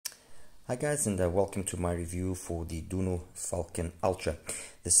Hi guys, and welcome to my review for the DUNU Falcon Ultra.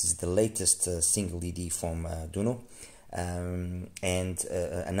 This is the latest single ED from DUNU and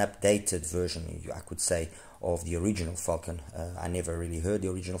an updated version, I could say, of the original Falcon. I never really heard the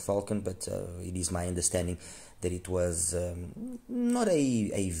original Falcon, but it is my understanding that it was not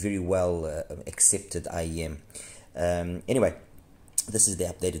a very well accepted IEM. Anyway, this is the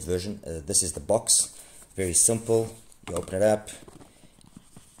updated version. This is the box. Very simple. You open it up.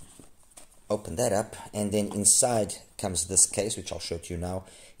 Open that up, and then inside comes this case, which I'll show to you now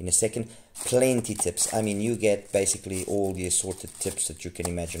in a second. Plenty tips. I mean, you get basically all the assorted tips that you can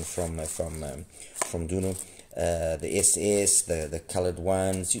imagine from DUNU. The SS, the colored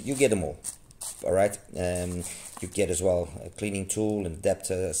ones, you get them all. All right. You get as well a cleaning tool, an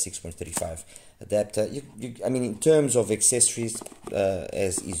adapter, 6.35 adapter. I mean, in terms of accessories,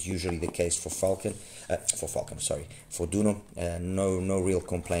 as is usually the case for Falcon, for DUNU, no real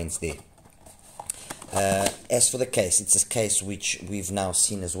complaints there. As for the case, it's a case which we've now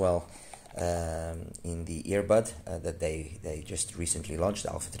seen as well in the earbud that they just recently launched,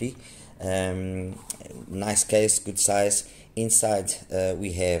 Alpha 3. Nice case, good size. Inside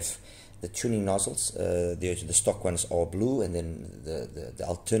we have the tuning nozzles. The stock ones are blue, and then the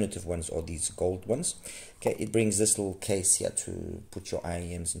alternative ones are these gold ones. Okay, it brings this little case here to put your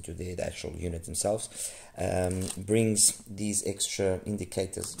IEMs into the actual unit themselves. Brings these extra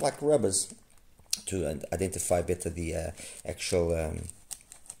indicators like rubbers to identify better the actual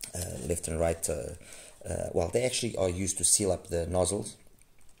left and right. Well, they actually are used to seal up the nozzles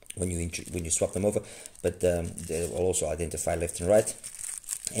when you swap them over, but they will also identify left and right.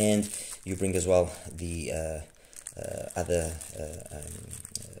 And you bring as well the other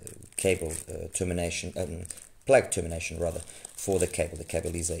cable termination, plug termination rather, for the cable. The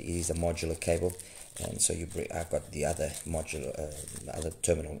cable is a modular cable. And so I've got the other modular, other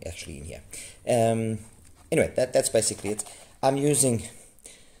terminal actually in here. Anyway, that's basically it. I'm using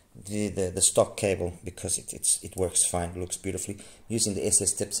the stock cable because it works fine, it looks beautifully. Using the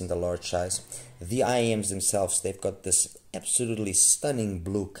SS tips in the large size. The IEMs themselves, they've got this absolutely stunning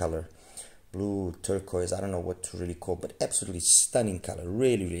blue color, blue turquoise. I don't know what to really call, but absolutely stunning color,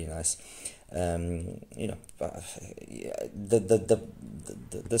 really nice. You know,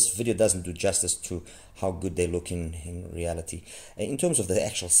 this video doesn't do justice to how good they look in reality. In terms of the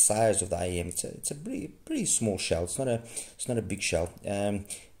actual size of the IEM, it's a pretty small shell. It's not a big shell.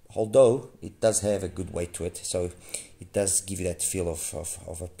 Although it does have a good weight to it, so it does give you that feel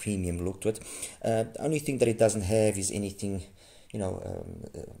of a premium look to it. The only thing that it doesn't have is anything, you know,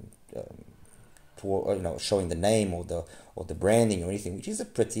 showing the name or the branding or anything, which is a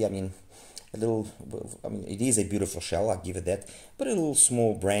pretty, it is a beautiful shell, I'll give it that, but a little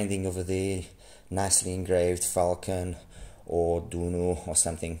small branding over there, nicely engraved Falcon or DUNU or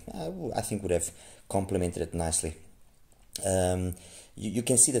something, I think would have complemented it nicely. You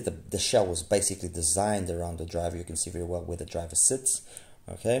can see that the shell was basically designed around the driver. You can see very well where the driver sits,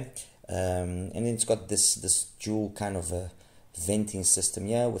 okay, and then it's got this dual kind of a venting system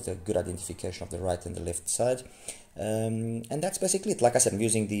here with a good identification of the right and the left side. And that's basically it. Like I said, I'm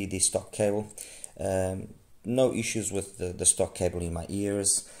using the stock cable. No issues with the stock cable in my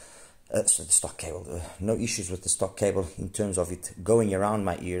ears. So the stock cable, no issues with the stock cable in terms of it going around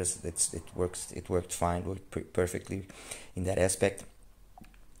my ears. It worked fine, worked perfectly in that aspect.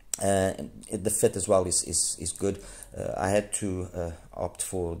 The fit as well is good. I had to opt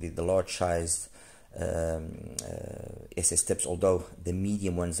for the large sized SS tips, although the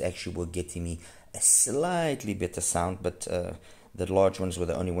medium ones actually were getting me a slightly better sound, but the large ones were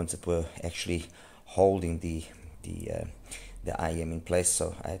the only ones that were actually holding the IEM in place,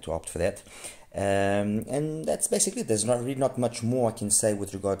 so I had to opt for that. And that's basically it. There's really not much more I can say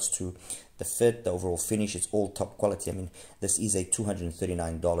with regards to the fit, the overall finish. It's all top quality. I mean, this is a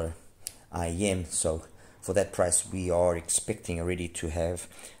 $239 IEM, so for that price we are expecting already to have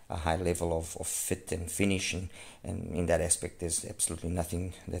a high level of fit and finish, and in that aspect there's absolutely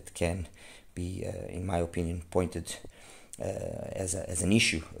nothing that can be, in my opinion, pointed as an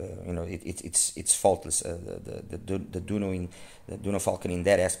issue. You know, it's faultless. The DUNU Falcon in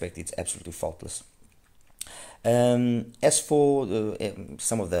that aspect, it's absolutely faultless. As for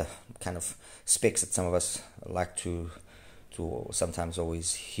some of the kind of specs that some of us like to sometimes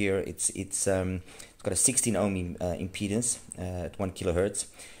always hear, it's got a 16 ohm impedance at 1 kilohertz.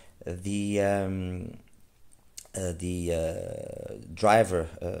 The driver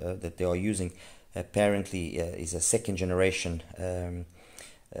that they are using apparently is a second generation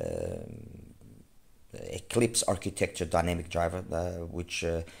Eclipse architecture dynamic driver, which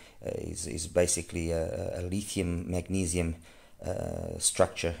is basically a lithium magnesium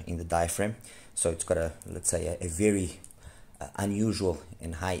structure in the diaphragm. So it's got a, let's say, a very unusual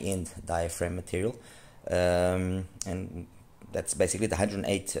and high-end diaphragm material, and that's basically the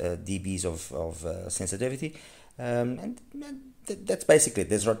 108 dBs of sensitivity, and that's basically it.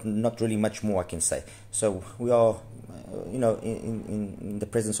 There's not really much more I can say. So we are, you know, in the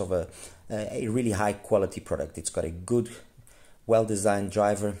presence of a really high quality product. It's got a good, well designed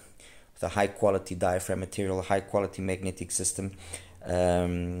driver with a high quality diaphragm material, a high quality magnetic system.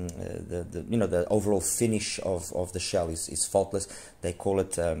 The overall finish of the shell is faultless. They call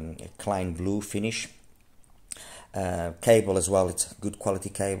it a Klein blue finish. Cable as well, it's good quality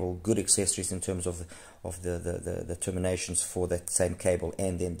cable, good accessories in terms of the terminations for that same cable,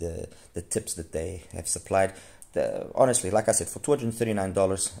 and then the tips that they have supplied. Honestly, like I said, for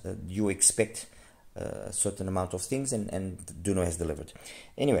 $239 you expect a certain amount of things, and DUNU has delivered.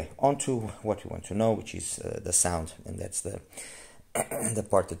 Anyway, on to what we want to know, which is the sound, and that's the the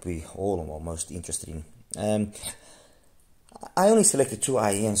part that we all are most interested in. I only selected two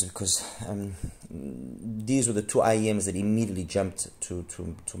IEMs because these were the two IEMs that immediately jumped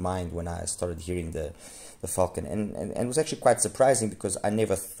to mind when I started hearing the Falcon, and it was actually quite surprising, because I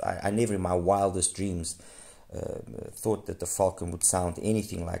never in my wildest dreams thought that the Falcon would sound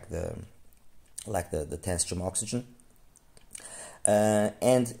anything like the Tangstrom Oxygen.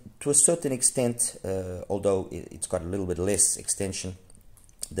 And to a certain extent, although it's got a little bit less extension,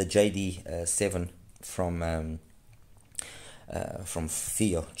 the JD7 from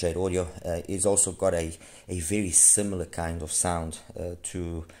FIO, Jade Audio, is also got a very similar kind of sound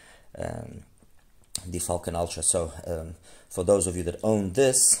to the Falcon Ultra. So for those of you that own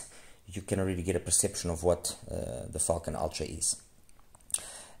this, you can already get a perception of what the Falcon Ultra is.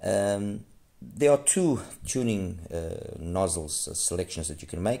 There are two tuning nozzles selections that you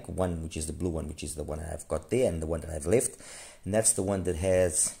can make. One which is the blue one, which is the one I've got there, and the one that I've left. And that's the one that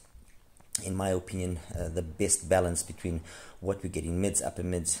has, in my opinion, the best balance between what we get in mids, upper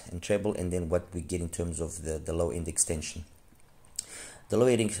mids, and treble, and then what we get in terms of the low end extension. The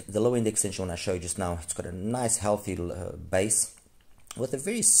low end extension, when I showed you just now, it's got a nice healthy bass with a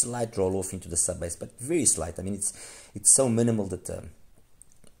very slight roll off into the sub bass, but very slight. I mean, it's so minimal that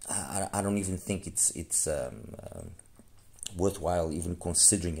I don't even think it's worthwhile even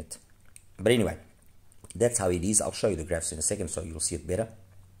considering it. But anyway, that's how it is. I'll show you the graphs in a second, so you'll see it better.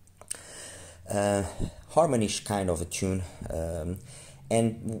 Harmonish kind of a tune,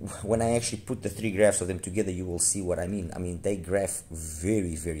 and when I actually put the three graphs of them together, you will see what I mean. I mean, they graph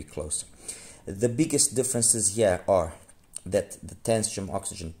very, very close. The biggest differences here are that the Tangstrom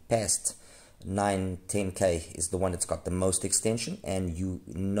Oxygen past 910K is the one that's got the most extension, and you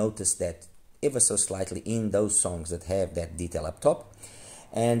notice that ever so slightly in those songs that have that detail up top,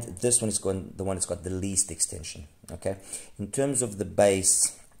 and this one is the one that's got the least extension. Okay, in terms of the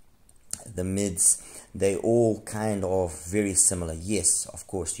bass, the mids, they all kind of very similar. Yes, of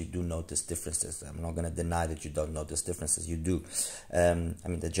course you do notice differences. I'm not going to deny that you don't notice differences. You do. I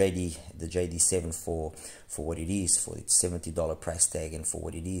mean, the JD7 for what it is, for its $70 price tag, and for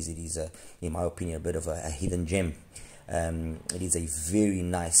what it is in my opinion, a bit of a hidden gem. It is a very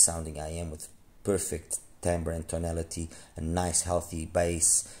nice sounding IM with perfect timbre and tonality, a nice healthy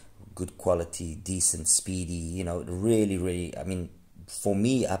bass, good quality, decent, speedy. You know, really, I mean, for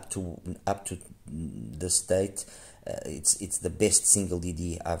me, up to this date, it's the best single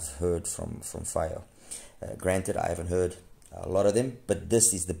DD I've heard from FIO. Granted, I haven't heard a lot of them, but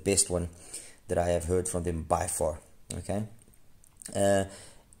this is the best one that I have heard from them by far. Okay. Then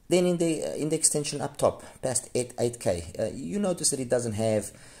in the extension up top, past 8K, you notice that it doesn't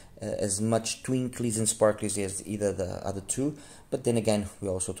have as much twinklies and sparklies as either the other two, but then again, we're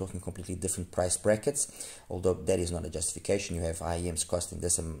also talking completely different price brackets, although that is not a justification. You have IEMs costing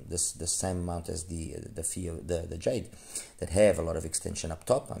the same amount as the Jade, that have a lot of extension up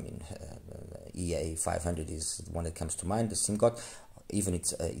top. I mean, EA 500 is the one that comes to mind, the SimGot. Even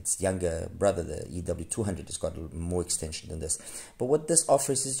its younger brother, the EW200, has got more extension than this. But what this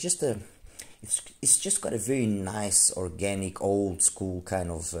offers is just it's just got a very nice, organic, old school kind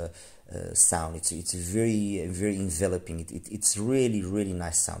of sound. It's very enveloping. It's really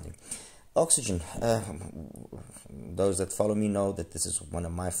nice sounding. Oxygen. Those that follow me know that this is one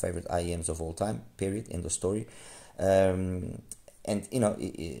of my favorite IEMs of all time. Period. End of story. And you know,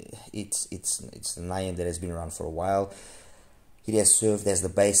 it's an IEM that has been around for a while. It has served as the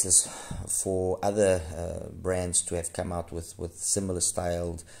basis for other brands to have come out with similar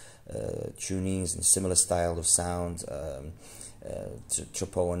styled tunings and similar style of sound.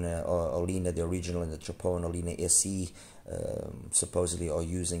 Chapeau and Olina, the original, and the Chapeau and Olina SE supposedly are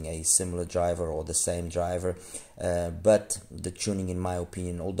using a similar driver or the same driver, but the tuning, in my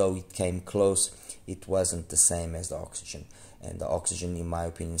opinion, although it came close, it wasn't the same as the Oxygen, and the Oxygen, in my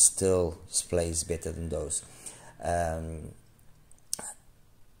opinion, still plays better than those.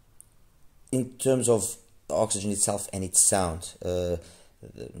 In terms of the Oxygen itself and its sound,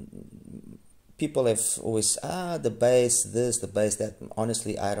 people have always, the bass, this, the bass, that.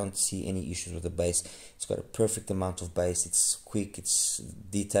 Honestly, I don't see any issues with the bass. It's got a perfect amount of bass. It's quick, it's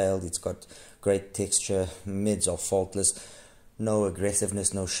detailed, it's got great texture. Mids are faultless. No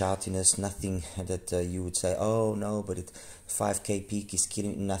aggressiveness, no shoutiness, nothing that you would say, oh no, but it 5K peak is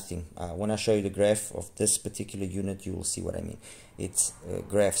killing. Nothing. When I show you the graph of this particular unit, you will see what I mean. It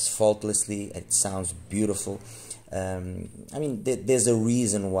graphs faultlessly. It sounds beautiful. I mean, there's a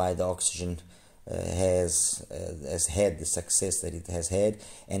reason why the Oxygen has had the success that it has had,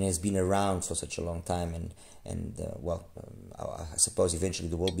 and has been around for such a long time, and well, I suppose eventually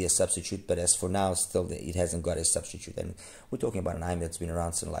there will be a substitute, but as for now, still it hasn't got a substitute. And we're talking about an IM that's been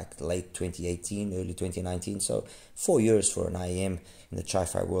around since like late 2018, early 2019, so 4 years for an IM in the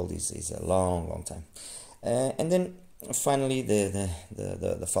HiFi world is a long time. And then finally the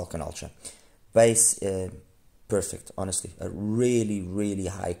Falcon Ultra bass. Perfect, honestly, a really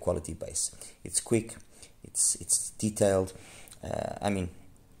high quality bass. It's quick, it's detailed. I mean,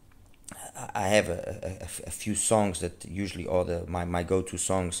 I have a few songs that usually are my go-to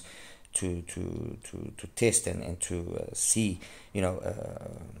songs to test and to see, you know,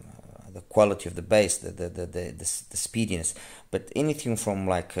 the quality of the bass, the speediness. But anything from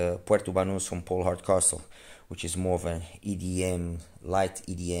like Puerto Banús from Paul Hardcastle, which is more of an EDM, light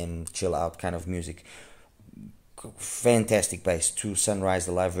EDM, chill out kind of music. Fantastic bass. To Sunrise,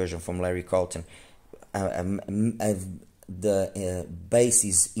 the live version from Larry Carlton. The bass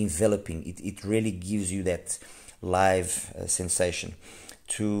is enveloping. It really gives you that live sensation.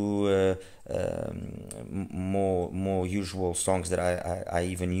 To more usual songs that I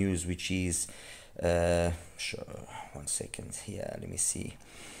even use, which is sure, 1 second here, let me see.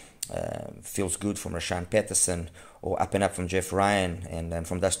 Feels Good from Rashaan Patterson, or Up and Up from Jeff Ryan, and then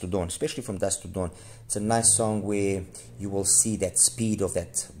From Dusk to Dawn, especially From Dusk to Dawn. It's a nice song where you will see that speed of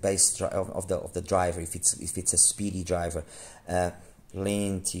that bass of the driver, if it's a speedy driver.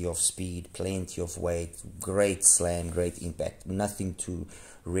 Plenty of speed, plenty of weight, great slam, great impact, nothing to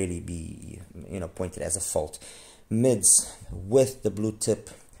really be, you know, pointed as a fault. Mids with the blue tip,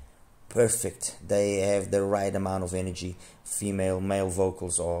 perfect. They have the right amount of energy. Female, male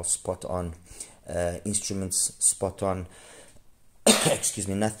vocals are spot on. Instruments spot on. Excuse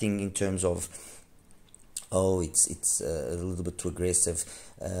me. Nothing in terms of, oh, it's a little bit too aggressive.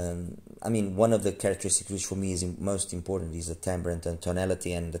 I mean, one of the characteristics which for me is most important is the timbre and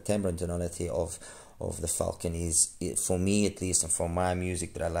tonality, and the timbre and tonality of the Falcon is, for me at least, and for my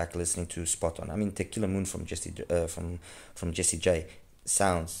music that I like listening to, spot on. I mean, Tequila Moon from Jesse J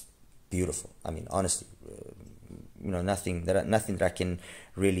sounds beautiful. I mean, honestly, you know, nothing that I can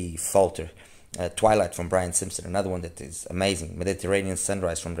really falter. Twilight from Brian Simpson, another one that is amazing. Mediterranean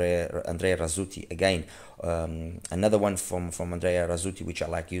Sunrise from Andrea Razzuti, again. Another one from Andrea Razzuti which I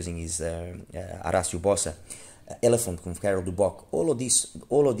like using is Aracio Bossa. Elephant from Carol Duboc.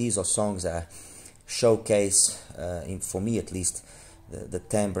 All of these are songs that showcase, for me at least, the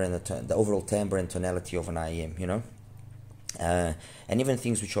timbre and the overall timbre and tonality of an IM, you know. And even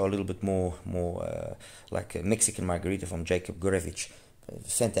things which are a little bit more like a Mexican Margarita from Jacob Gurevich.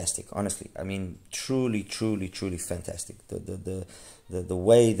 Fantastic, honestly. I mean, truly fantastic. The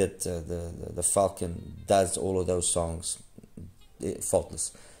way that the Falcon does all of those songs,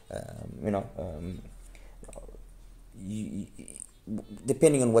 faultless. You know,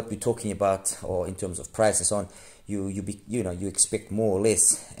 depending on what we're talking about, or in terms of prices on, you expect more or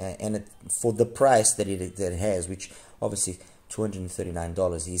less, and for the price that it has, which obviously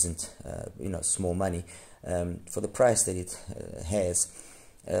 $239 isn't you know, small money. For the price that it has,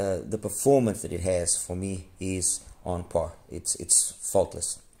 the performance that it has, for me, is on par. It's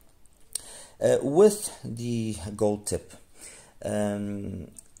faultless. With the gold tip, the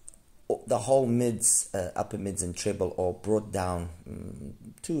whole mids, upper mids and treble are brought down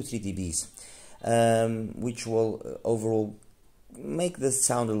 2-3 dBs, which will overall make the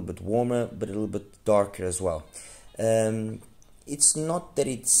sound a little bit warmer, but a little bit darker as well. It's not that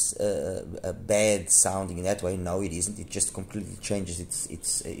it's a bad sounding in that way. No, it isn't. It just completely changes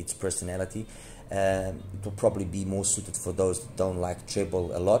its personality. It will probably be more suited for those that don't like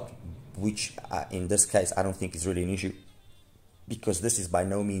treble a lot, which in this case I don't think is really an issue, because this is by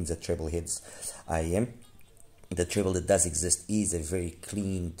no means a treble heads IM. The treble that does exist is a very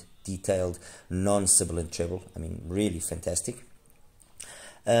cleaned detailed, non-sibilant treble. I mean, really fantastic.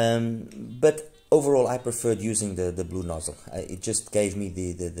 But overall, I preferred using the blue nozzle. It just gave me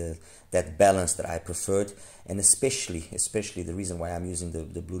that balance that I preferred, and especially the reason why I'm using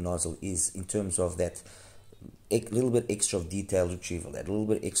the blue nozzle is in terms of that little bit extra of detail retrieval, that little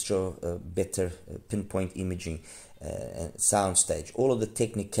bit extra better pinpoint imaging, sound stage. All of the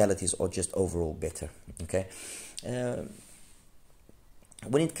technicalities are just overall better. Okay.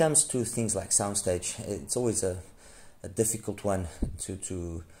 When it comes to things like soundstage, it's always a difficult one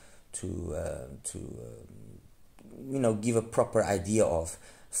to you know, give a proper idea of.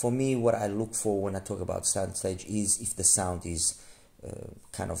 For me, what I look for when I talk about soundstage is if the sound is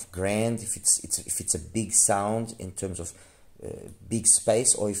kind of grand, if it's a big sound in terms of big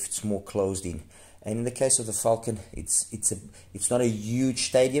space, or if it's more closed in. And in the case of the Falcon, it's not a huge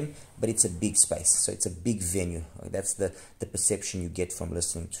stadium, but it's a big space, so it's a big venue. That's the perception you get from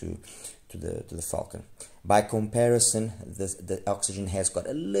listening to the Falcon. By comparison, the Oxygen has got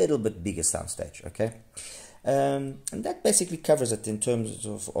a little bit bigger soundstage. Okay, and that basically covers it in terms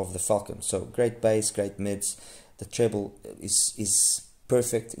of the Falcon. So great bass, great mids. The treble is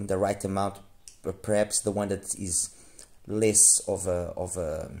perfect in the right amount. Perhaps the one that is less of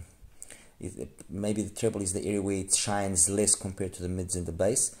a maybe the treble is the area where it shines less compared to the mids and the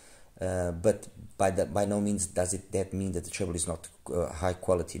bass, but by no means does that mean that the treble is not high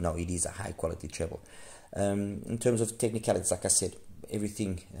quality. No, it is a high quality treble. In terms of technicalities, like I said,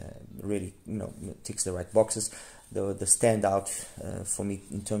 everything really, you know, ticks the right boxes. The standout for me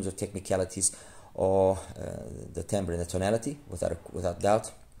in terms of technicalities are the timbre and the tonality, without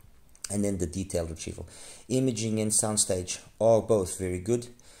doubt, and then the detailed retrieval. Imaging and soundstage are both very good.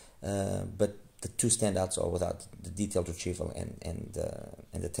 But the two standouts are without the detailed retrieval and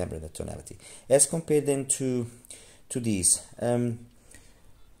the timbre and the tonality. As compared then to these,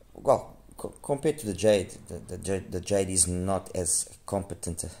 well, compared to the Jade, the Jade is not as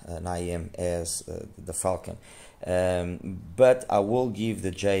competent an IM as the Falcon. But I will give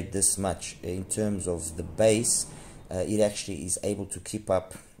the Jade this much in terms of the bass. It actually is able to keep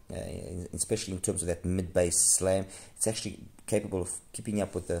up, especially in terms of that mid-bass slam. It's actually capable of keeping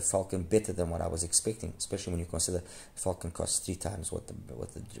up with the Falcon better than what I was expecting, especially when you consider the Falcon costs 3 times what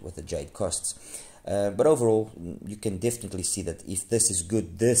the Jade costs. But overall, you can definitely see that if this is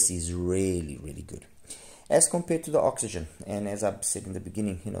good, this is really, really good. As compared to the Oxygen, and as I said in the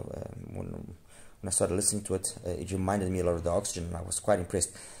beginning, you know, when I started listening to it, it reminded me a lot of the Oxygen, and I was quite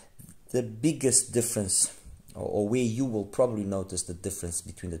impressed. The biggest difference, or where you will probably notice the difference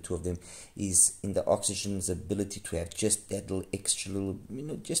between the two of them, is in the Oxygen's ability to have just that little extra little, you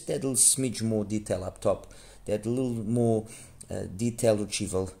know, just that little smidge more detail up top, that little more detailed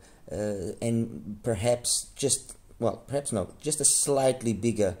retrieval, and perhaps just a slightly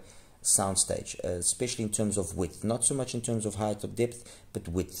bigger soundstage, especially in terms of width, not so much in terms of height or depth, but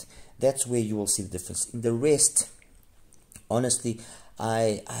width. That's where you will see the difference. In the rest, honestly,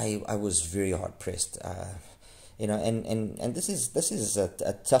 I was very hard pressed. You know, and this is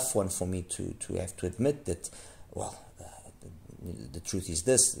a tough one for me to have to admit that. Well, the truth is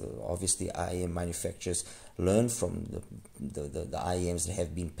this: obviously, IM manufacturers learn from the IMs that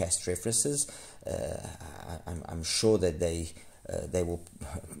have been past references. I'm sure that they will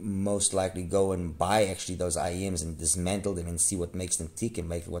most likely go and buy actually those IMs and dismantle them and see what makes them tick and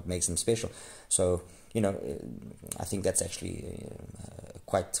what makes them special. So, you know, I think that's actually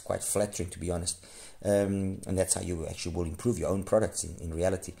quite flattering, to be honest. And that's how you actually will improve your own products in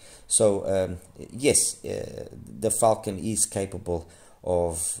reality. So yes, the Falcon is capable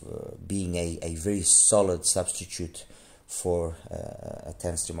of being a very solid substitute for a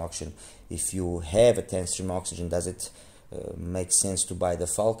Tanstream Oxygen. If you have a Tanstream Oxygen, does it make sense to buy the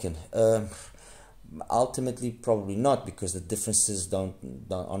Falcon? Ultimately, probably not, because the differences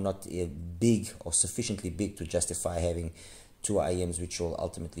are not big or sufficiently big to justify having two IMs which will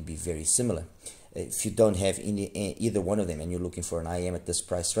ultimately be very similar. If you don't have either one of them and you're looking for an IM at this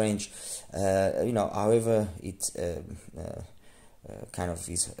price range, you know, however it kind of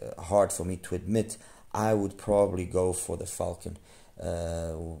is hard for me to admit, I would probably go for the Falcon.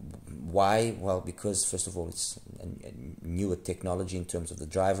 Why? Well, because first of all, it's a newer technology in terms of the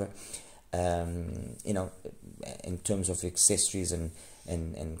driver. You know, in terms of accessories and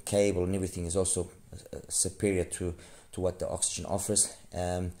cable and everything is also superior to what the Oxygen offers.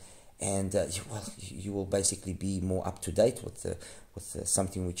 Well, you will basically be more up to date with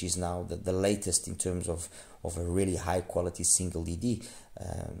something which is now the latest in terms of a really high quality single DD.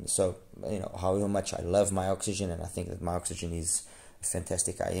 So, you know, however much I love my Oxygen, and I think that my Oxygen is a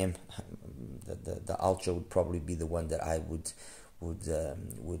fantastic IM, the Ultra would probably be the one that I would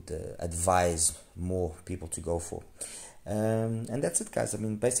advise more people to go for. And that's it, guys. I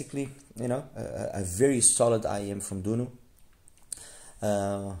mean, basically, you know, a very solid IEM from DUNU,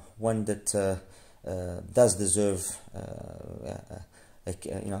 one that does deserve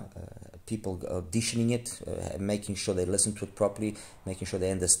people auditioning it, making sure they listen to it properly, making sure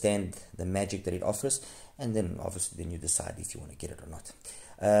they understand the magic that it offers, and then obviously then you decide if you want to get it or not.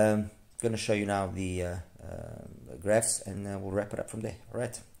 I'm going to show you now the graphs, and we'll wrap it up from there. All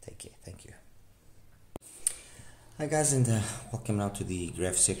right, take care. Thank you. Hi guys, and welcome now to the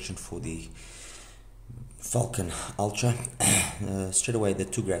graph section for the Falcon Ultra. Straight away, the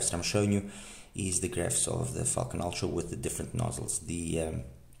two graphs that I'm showing you is the graphs of the Falcon Ultra with the different nozzles. The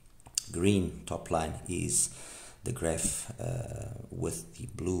green top line is the graph with the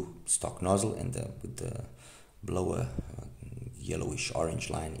blue stock nozzle, and with the lower yellowish orange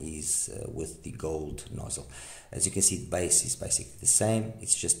line is with the gold nozzle. As you can see, the base is basically the same.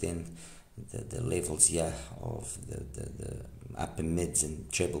 It's just then the levels here of the upper mids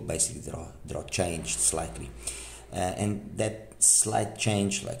and treble basically that are changed slightly, and that slight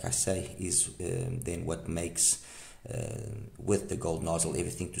change, like I say, is then what makes with the gold nozzle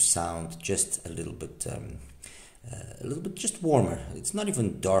everything to sound just a little bit just warmer. It's not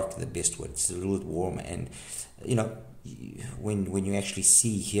even dark, the best word, it's a little bit warmer. And you know, when you actually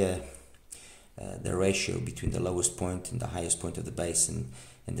see here the ratio between the lowest point and the highest point of the bass and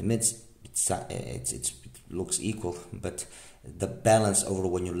the mids, it looks equal, but the balance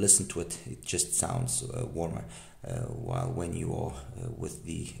overall, when you listen to it, it just sounds warmer. While when you are with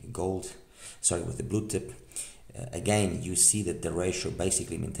the blue tip, again, you see that the ratio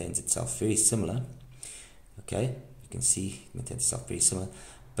basically maintains itself very similar. Okay, you can see it maintains itself very similar,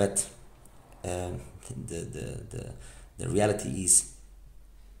 but the reality is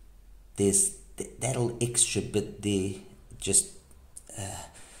there's that little extra bit there. Just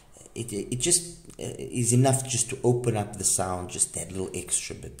it just is enough just to open up the sound, just that little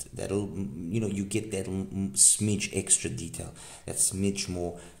extra bit, that little, you know, you get that smidge extra detail, that smidge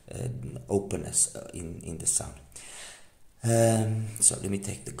more openness in the sound. So let me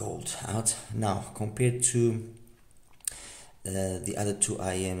take the gold out now. Compared to the other two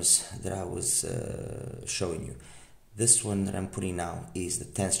IEMs that I was showing you, this one that I'm putting now is the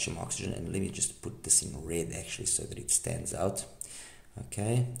Tanstrom oxygen, and let me just put this in red actually so that it stands out.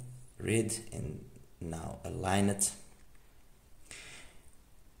 Okay, red, and now align it.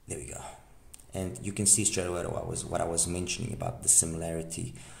 There we go. And you can see straight away what I was mentioning about the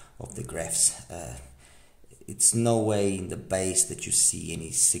similarity of the graphs. It's no way in the bass that you see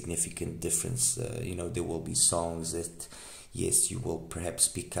any significant difference. You know, there will be songs that, yes, you will perhaps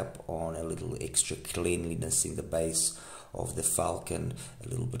pick up on a little extra cleanliness in the bass of the Falcon, a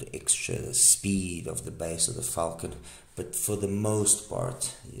little bit extra speed of the bass of the Falcon, but for the most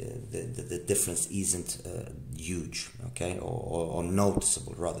part, the difference isn't huge, okay, or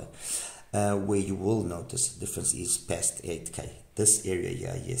noticeable rather. Where you will notice the difference is past 8K. This area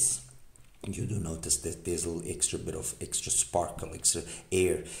here, yes, you do notice that there's a little extra bit of extra sparkle, extra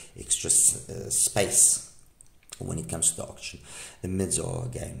air, extra space when it comes to the oxygen. The mids are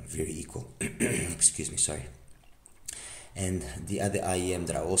again very equal. Excuse me, sorry. And the other IEM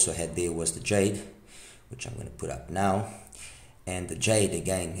that I also had there was the Jade, which I'm going to put up now. And the Jade,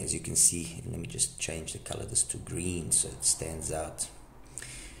 again, as you can see, let me just change the color this to green so it stands out.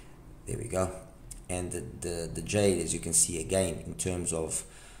 There we go. And the Jade, as you can see, again, in terms of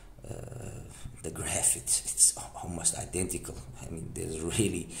the graph, it's almost identical. I mean, there's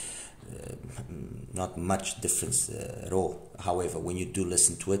really not much difference at all. However, when you do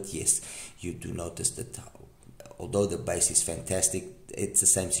listen to it, yes, you do notice that although the bass is fantastic, it's the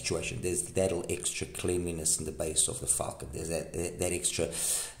same situation. There's that little extra cleanliness in the bass of the Falcon. There's that extra,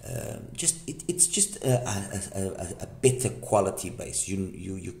 it's just a better quality bass.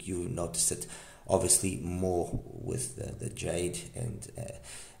 You notice it obviously more with the Jade and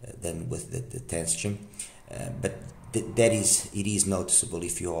than with the Tanstrom, but it is noticeable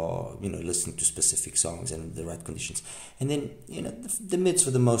if you are, you know, listening to specific songs and the right conditions. And then, you know, the mids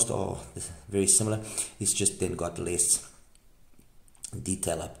for the most are very similar. It's just then got less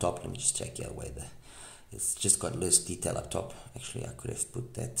detail up top. Let me just check here away there. It's just got less detail up top. Actually, I could have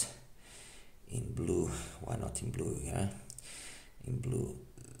put that in blue. Why not in blue? Yeah, in blue.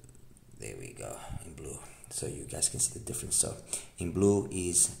 There we go, in blue, so you guys can see the difference. So in blue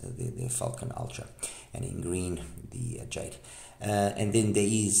is the Falcon Ultra, and in green the Jade, and then there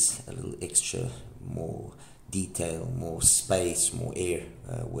is a little extra more detail, more space, more air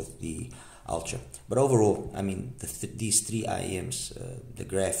with the Ultra. But overall, I mean, these three IEMs, the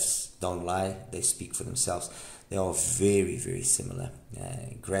graphs don't lie, they speak for themselves. they are very, very similar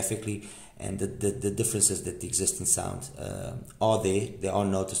graphically, and the differences that exist in sound are there. They are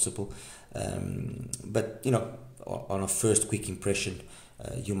noticeable, but you know, on a first quick impression,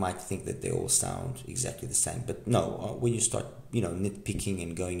 you might think that they all sound exactly the same, but no. When you start, you know, nitpicking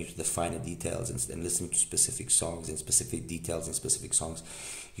and going into the finer details and listening to specific songs and specific details in specific songs,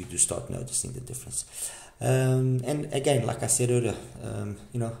 you do start noticing the difference. And again, like I said earlier,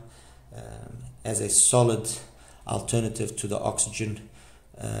 you know, as a solid alternative to the oxygen,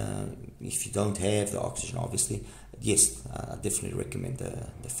 if you don't have the oxygen, obviously, yes, I definitely recommend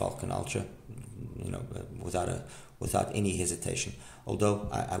the Falcon Ultra, you know, without any hesitation. Although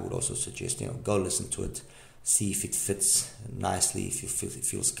I would also suggest, you know, go listen to it, see if it fits nicely, if you feel it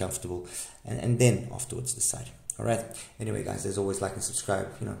feels comfortable, and then afterwards decide. All right. Anyway, guys, as always, like and subscribe.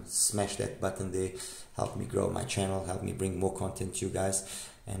 You know, smash that button there. Help me grow my channel. Help me bring more content to you guys.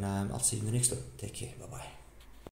 And I'll see you in the next one. Take care. Bye bye.